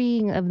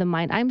freeing of the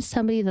mind. I'm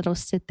somebody that'll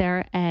sit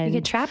there and you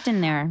get trapped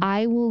in there.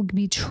 I will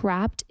be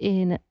trapped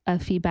in a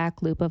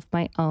feedback loop of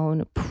my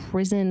own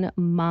prison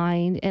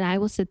mind. And I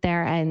will sit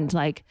there and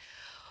like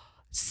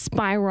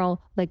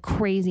spiral like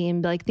crazy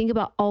and like think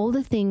about all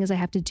the things I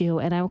have to do,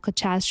 and I will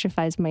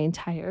catastrophize my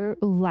entire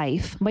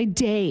life. My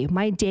day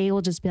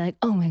will just be like,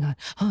 oh my God.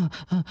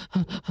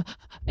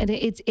 And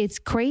it's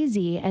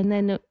crazy. And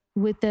then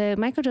with the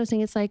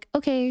microdosing, it's like,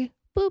 okay,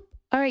 boop.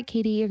 All right,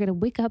 Katie, you're going to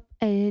wake up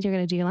and you're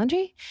going to do your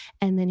laundry,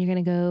 and then you're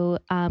going to go,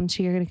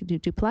 so you're going to do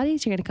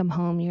Pilates, you're going to come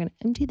home, you're going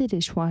to empty the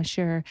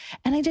dishwasher,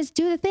 and I just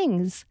do the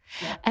things.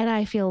 Yeah. And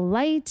I feel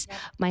light,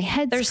 my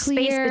head's There's clear.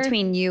 There's space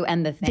between you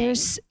and the thing.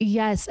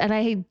 Yes, and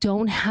I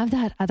don't have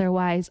that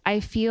otherwise. I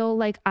feel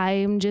like I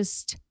am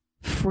just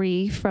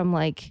free from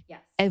like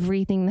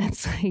everything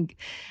that's like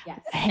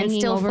hanging and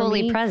still over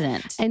fully me.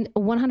 Present. And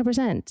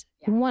 100%.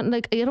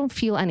 Like I don't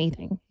feel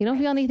anything. You don't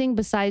feel anything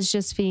besides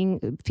just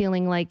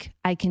feeling like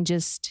I can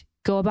just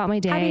go about my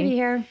day. Happy to be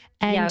here.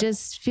 And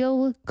just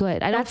feel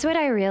good. That's what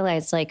I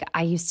realized. Like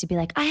I used to be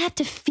like, I have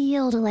to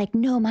feel to like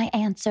know my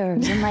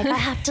answers, and like I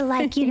have to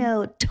like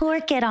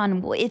torque it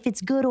on if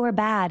it's good or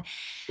bad.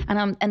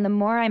 And the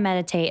more I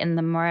meditate, and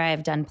the more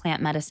I've done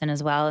plant medicine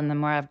as well, and the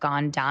more I've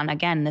gone down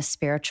again the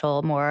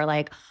spiritual, more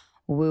like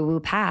woo-woo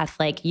path.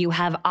 Like you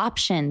have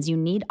options. You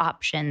need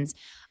options.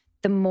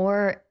 The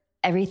more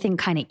everything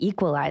kind of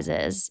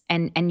equalizes,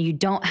 and you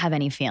don't have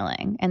any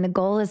feeling. And the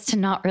goal is to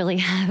not really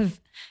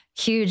have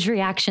huge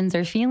reactions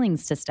or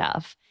feelings to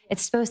stuff.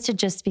 It's supposed to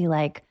just be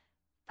like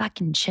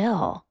fucking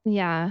chill.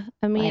 Yeah.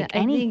 I mean, like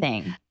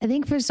anything. I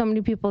think for so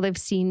many people, they've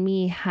seen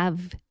me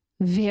have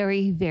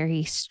very,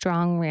 very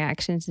strong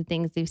reactions to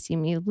things. They've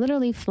seen me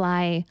literally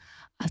fly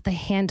off the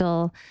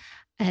handle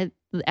at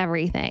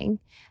everything.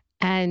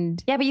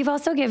 And yeah, but you've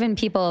also given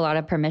people a lot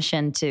of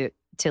permission to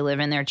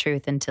live in their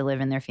truth and to live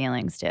in their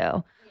feelings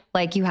too.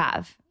 Like you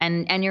have,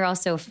 and you're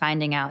also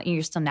finding out,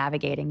 you're still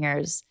navigating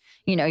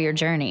your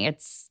journey.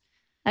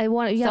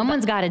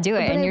 Someone's got to do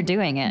it, and you're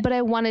doing it. But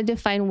I wanted to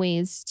find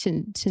ways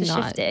to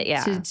not shift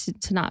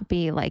it, to not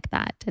be like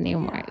that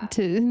anymore.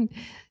 To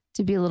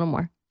be a little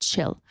more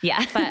chill.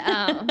 Yeah.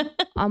 But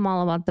I'm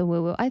all about the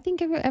woo woo. I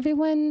think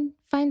everyone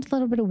finds a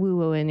little bit of woo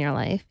woo in your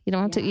life. You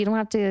don't have to. You don't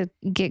have to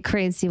get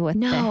crazy with it.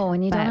 No,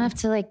 and you don't have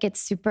to like get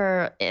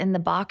super in the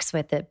box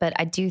with it. But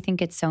I do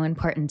think it's so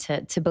important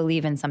to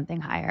believe in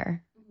something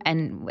higher.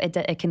 And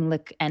it can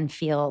look and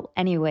feel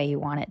any way you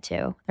want it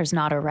to. There's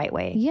not a right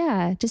way.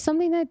 Yeah, just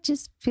something that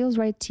just feels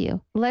right to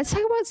you. Let's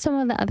talk about some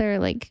of the other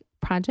like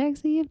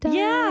projects that you've done.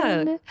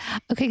 Yeah.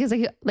 Okay, because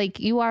like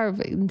you are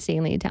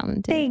insanely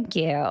talented. Thank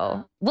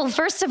you. Well,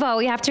 first of all,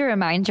 we have to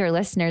remind your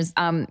listeners,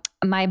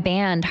 my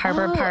band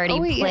Harbor Party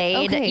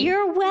played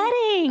your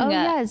wedding. Oh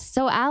yes.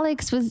 So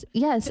Alex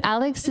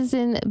is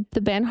in the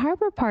band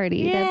Harbor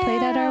Party that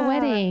played at our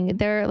wedding.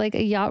 They're like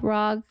a yacht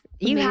rock.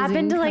 You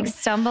happened to like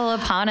stumble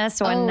upon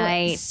us one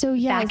night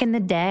back in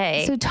the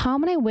day. So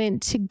Tom and I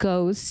went to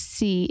go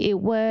see. It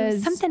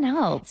was something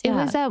else.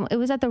 Yeah. It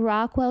was at the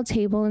Rockwell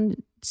Table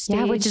and Stage.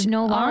 Yeah, which is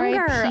no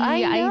longer.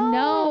 I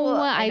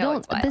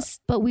know.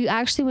 But we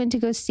actually went to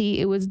go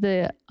see. It was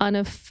the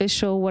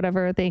unofficial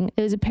whatever thing.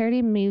 It was a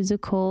parody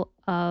musical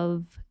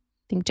of I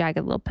think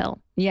Jagged Little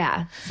Pill.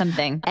 Yeah,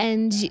 something.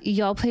 And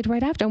y'all played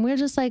right after, and we were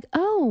just like,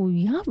 oh,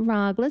 yacht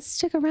rock. Let's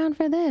stick around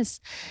for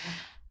this.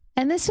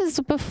 And this was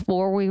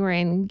before we were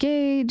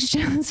engaged.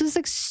 This was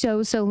like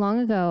so long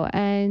ago.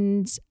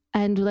 And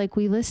like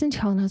we listened to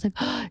y'all, and I was like,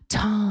 oh,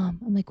 Tom,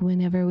 I'm like,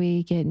 whenever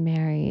we get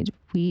married,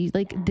 we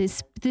like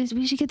this,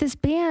 we should get this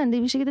band.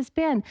 We should get this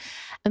band.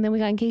 And then we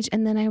got engaged.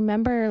 And then I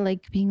remember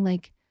like being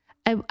like,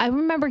 I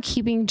remember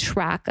keeping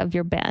track of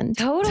your band.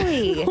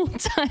 Totally. The whole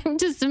time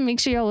just to make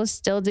sure y'all was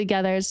still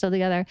together.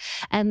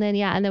 And then,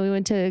 and then we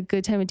went to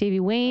Good Time with Davey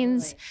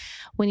Wayne's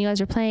when you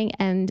guys were playing.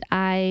 And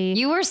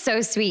you were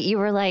so sweet. You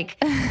were like,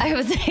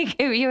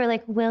 you were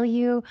like, will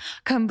you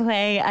come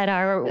play at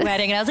our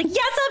wedding? And I was like,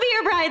 yes, I'll be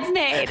your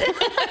bridesmaid.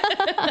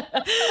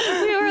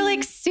 We were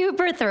like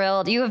super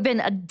thrilled. You have been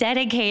a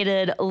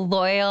dedicated,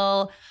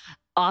 loyal,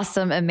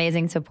 awesome,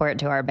 amazing support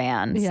to our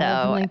band.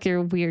 Yeah, so like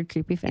your weird,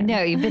 creepy fan.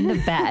 No, you've been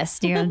the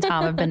best. You and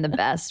Tom have been the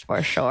best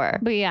for sure.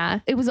 But yeah,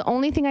 it was the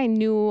only thing I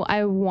knew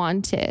I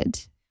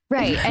wanted.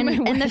 Right.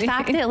 And the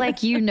fact that like,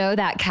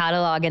 that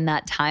catalog in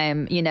that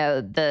time,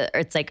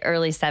 it's like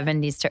early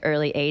 70s to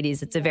early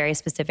 80s. It's a very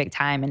specific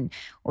time. And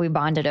we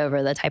bonded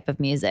over the type of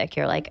music.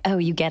 You're like, oh,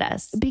 you get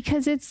us.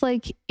 Because it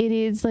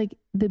is like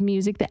the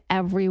music that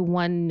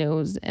everyone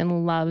knows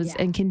and loves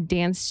and can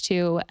dance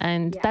to.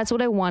 And that's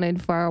what I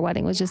wanted for our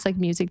wedding, was just like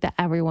music that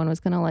everyone was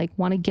going to like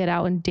want to get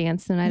out and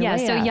dance the night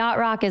away. Yeah. So Yacht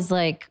Rock is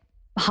like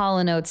Hall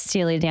 & Oates,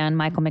 Steely Dan,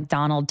 Michael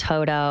McDonald,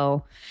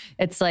 Toto.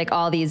 It's like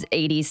all these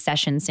 80s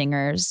session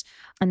singers.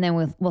 And then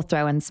we'll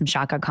throw in some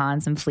Chaka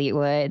Khan, some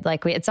Fleetwood.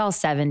 Like it's all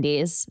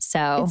 70s.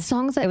 So it's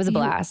songs that it was a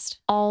blast.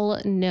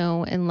 All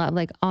know and love,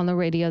 like on the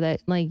radio,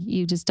 that like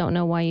you just don't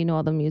know why you know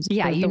all the music.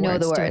 Yeah, you know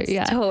the words.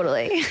 Yeah,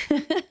 totally.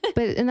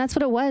 And that's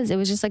what it was. It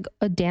was just like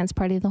a dance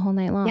party the whole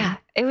night long. Yeah,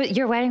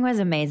 your wedding was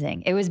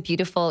amazing. It was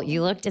beautiful.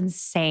 You looked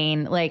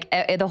insane. Like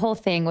the whole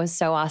thing was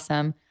so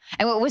awesome.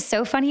 And what was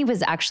so funny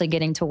was actually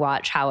getting to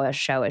watch how a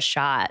show is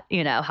shot,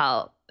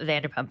 how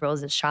Vanderpump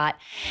Rules is shot.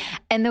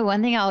 And the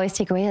one thing I always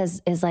take away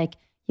is like,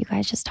 you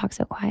guys just talk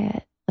so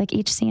quiet. Like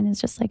each scene is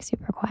just like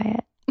super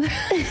quiet.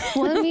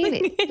 Well, I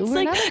mean, it's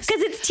like,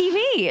 because it's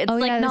TV. It's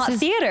not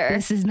theater.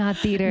 This is not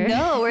theater.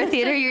 No, we're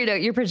theater.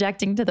 You're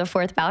projecting to the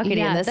fourth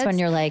balcony. And this one,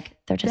 you're like,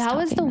 they're just That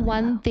was the really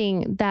one low.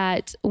 thing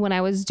that when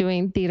I was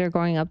doing theater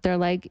growing up, they're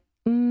like,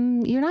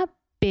 you're not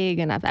big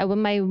enough.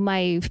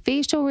 My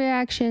facial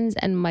reactions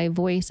and my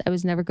voice, I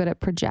was never good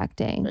at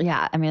projecting.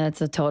 Yeah. I mean, that's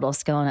a total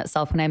skill in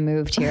itself. When I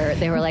moved here,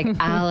 they were like,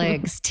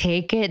 Alex,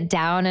 take it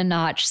down a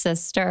notch,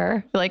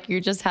 sister. Like you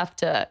just have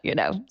to,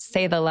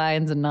 say the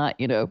lines and not,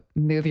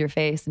 move your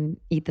face and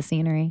eat the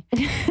scenery.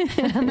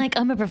 I'm like,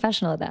 I'm a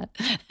professional at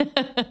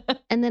that.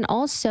 And then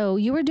also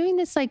you were doing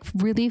this like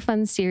really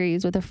fun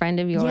series with a friend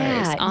of yours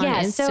on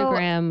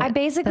Instagram. So I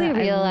basically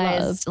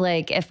realized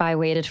like if I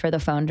waited for the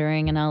phone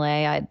during in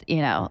LA, I'd,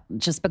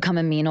 just become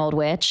a mean old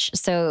witch.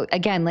 So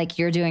again, like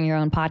you're doing your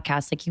own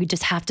podcast, like you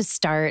just have to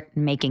start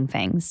making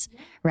things,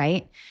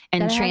 right?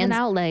 And have an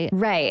outlet.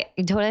 Right.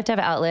 You totally have to have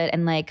an outlet.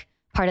 And like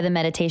part of the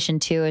meditation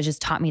too is just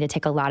taught me to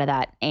take a lot of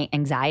that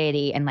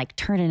anxiety and like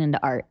turn it into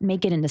art,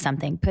 make it into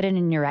something, put it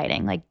in your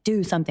writing, like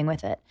do something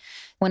with it.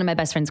 One of my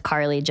best friends,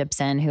 Carly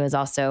Gibson, who is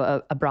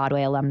also a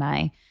Broadway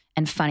alumni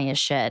and funny as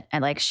shit.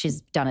 And like,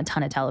 she's done a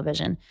ton of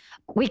television.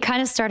 We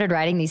kind of started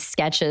writing these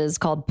sketches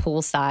called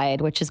Poolside,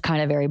 which is kind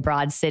of very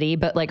Broad City,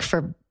 but like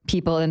for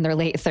people in their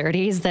late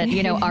 30s that,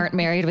 aren't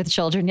married with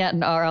children yet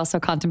and are also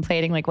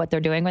contemplating like what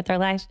they're doing with their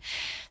life.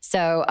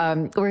 So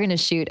we're going to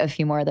shoot a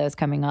few more of those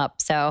coming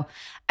up. So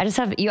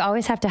you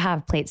always have to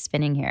have plates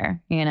spinning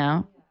here.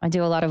 I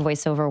do a lot of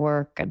voiceover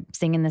work. I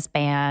sing in this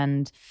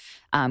band,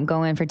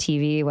 go in for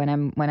TV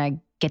when I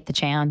get the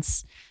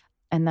chance,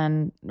 and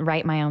then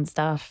write my own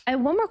stuff. I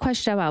have one more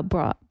question about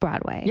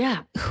Broadway.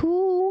 Yeah.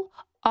 Who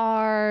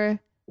are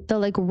the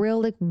like real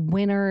like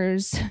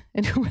winners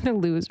and who are the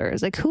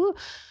losers? Like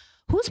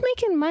who's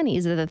making money?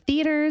 Is it the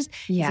theaters?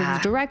 Yeah. Is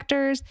it the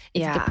directors?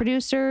 Is it the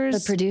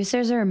producers? The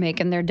producers are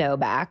making their dough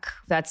back.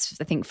 That's,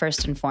 I think,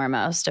 first and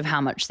foremost of how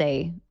much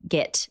they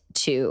get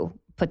to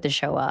put the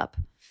show up.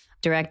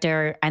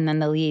 Director and then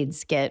the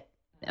leads get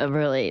a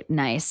really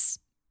nice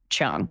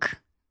chunk.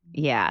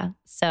 Yeah.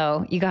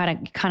 So you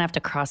kind of have to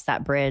cross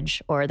that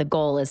bridge, or the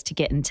goal is to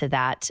get into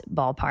that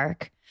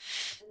ballpark.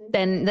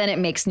 Then it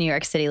makes New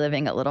York City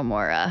living a little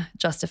more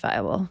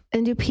justifiable.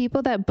 And do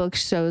people that book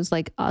shows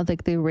like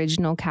the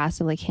original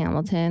cast of like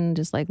Hamilton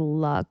just like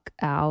luck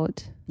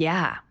out?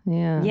 Yeah.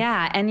 Yeah.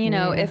 Yeah. And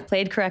if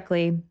played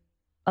correctly,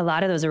 a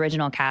lot of those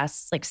original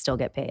casts like still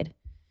get paid,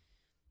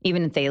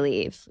 even if they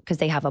leave, because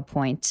they have a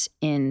point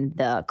in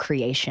the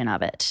creation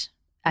of it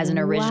as an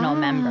original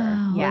member.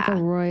 Yeah. Like a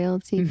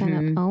royalty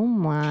kind of, oh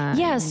my.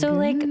 Yeah. So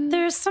like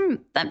there's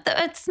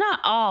it's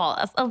not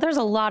all, there's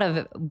a lot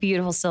of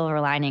beautiful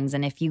silver linings.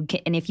 And if you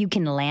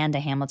can land a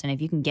Hamilton,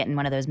 if you can get in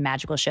one of those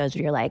magical shows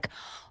where you're like,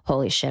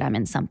 holy shit, I'm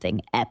in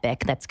something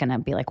epic that's going to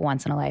be like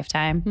once in a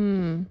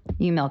lifetime,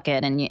 you milk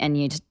it and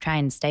you just try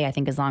and stay, I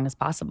think, as long as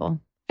possible.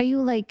 Are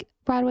you like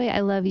Broadway,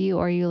 I love you?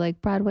 Or are you like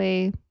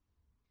Broadway,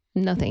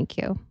 no, thank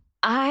you?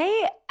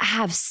 I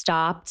have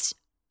stopped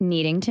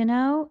needing to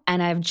know.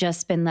 And I've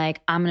just been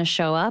like, I'm going to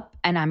show up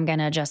and I'm going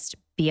to just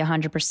be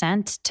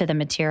 100% to the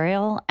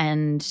material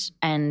and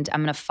I'm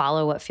going to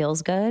follow what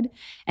feels good.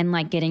 And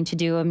like getting to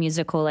do a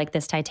musical like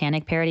this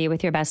Titanic parody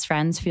with your best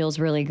friends feels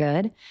really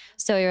good.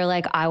 So you're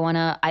like,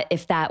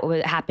 if that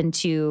would happen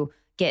to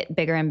get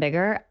bigger and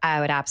bigger,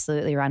 I would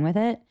absolutely run with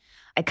it.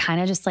 I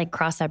kind of just like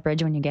cross that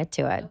bridge when you get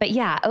to it. But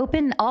yeah,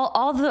 open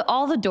all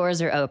the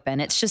doors are open.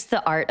 It's just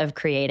the art of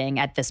creating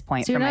at this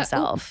point for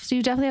myself. So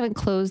you definitely haven't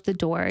closed the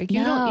door.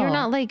 You're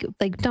not like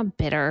not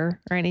bitter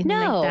or anything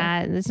like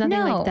that. There's nothing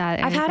like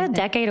that. I've had a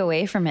decade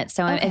away from it.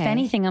 So if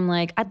anything, I'm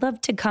like, I'd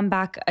love to come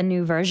back a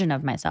new version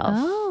of myself.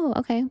 Oh,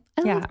 okay.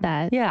 I love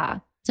that. Yeah.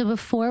 So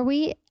before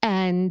we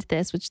end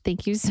this, which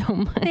thank you so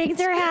much.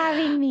 Thanks for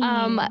having me.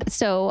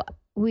 So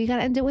we got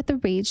to end it with the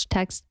rage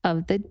text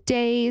of the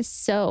day.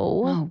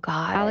 So, oh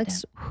God,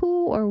 Alex,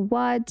 who or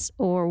what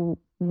or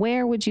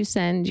where would you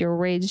send your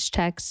rage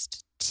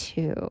text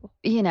to?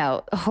 You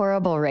know,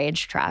 horrible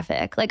rage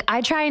traffic. Like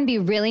I try and be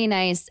really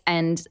nice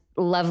and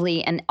lovely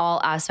in all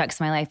aspects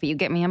of my life, but you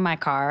get me in my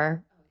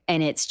car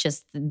and it's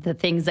just the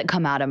things that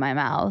come out of my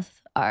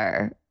mouth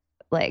are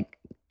like,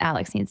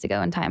 Alex needs to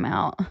go in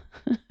timeout.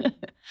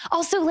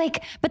 Also,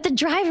 like, but the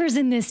driver's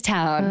in this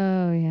town.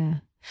 Oh yeah.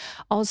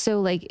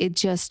 Also, like it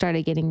just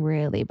started getting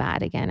really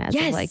bad again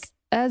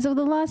as of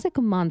the last like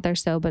a month or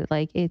so, but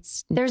like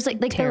there's like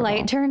terrible. The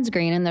light turns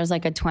green and there's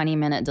like a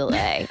 20-minute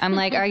delay. I'm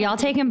like, are y'all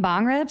taking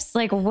bong rips?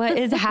 Like what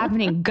is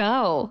happening?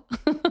 Go.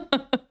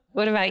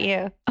 What about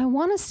you? I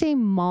want to say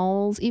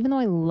malls, even though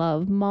I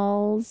love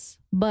malls,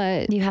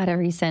 but you had a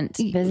recent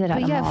visit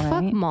at a mall,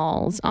 fuck right?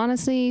 malls.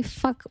 Honestly,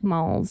 fuck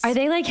malls. Are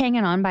they like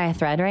hanging on by a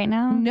thread right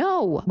now?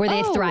 No. Were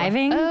they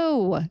thriving?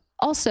 Oh,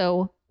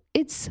 also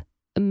it's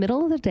the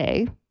middle of the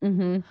day,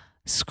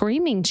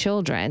 screaming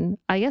children.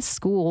 I guess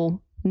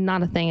school,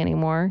 not a thing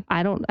anymore.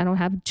 I don't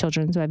have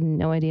children, so I have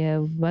no idea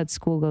what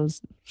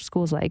school's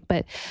like.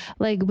 But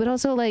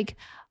also like,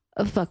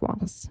 fuck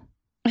malls.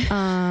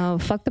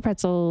 Fuck the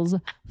pretzels.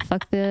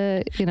 Fuck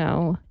the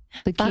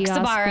the fuck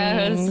kiosk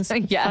Sbarros.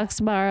 things. Yes. Fuck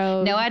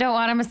Sbarros. No, I don't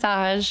want a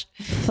massage.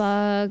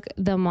 Fuck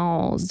the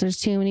malls. There's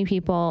too many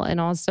people,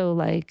 and also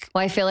like.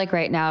 Well, I feel like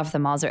right now, if the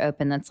malls are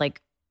open, that's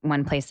like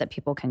one place that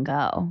people can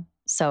go.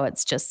 So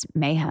it's just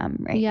mayhem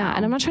right now. Yeah.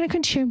 And I'm not trying to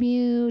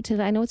contribute to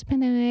that. I know it's a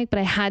pandemic, but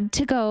I had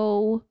to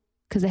go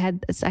because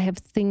I have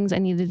things I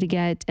needed to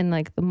get. And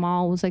like the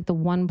mall was like the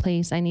one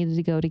place I needed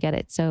to go to get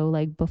it. So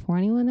like before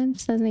anyone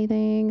says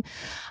anything,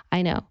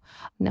 I know.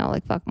 No,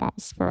 like fuck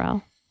malls for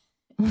real.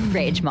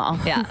 Rage mall.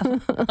 Yeah,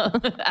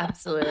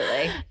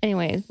 absolutely.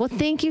 Anyways, well,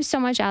 thank you so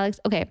much, Alex.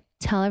 Okay.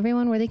 Tell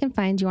everyone where they can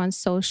find you on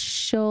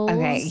socials.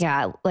 Okay.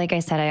 Yeah. Like I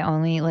said, I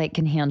only like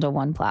can handle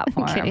one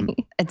platform. Okay.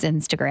 It's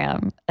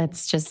Instagram.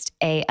 It's just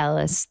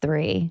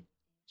AEllis3.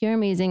 You're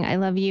amazing. I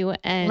love you.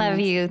 And love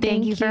you.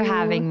 Thank you for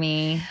having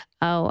me.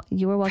 Oh,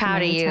 you are welcome.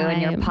 Proud anytime. of you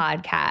and your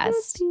podcast.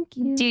 Oh, thank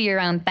you. Do your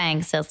own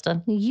thing,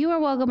 sister. You are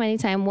welcome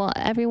anytime. Well,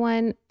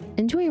 everyone,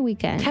 enjoy your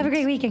weekend. Have a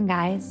great weekend,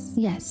 guys.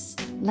 Yes.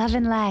 Love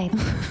and light.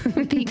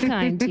 Be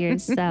kind to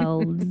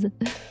yourselves.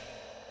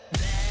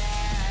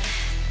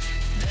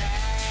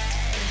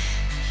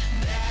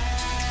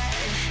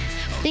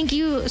 Thank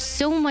you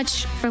so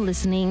much for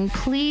listening.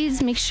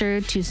 Please make sure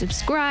to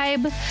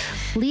subscribe,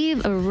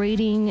 leave a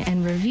rating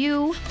and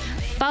review,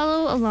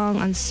 follow along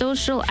on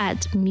social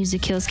at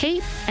Music Kills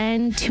Kate,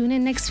 and tune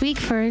in next week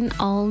for an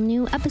all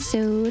new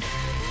episode.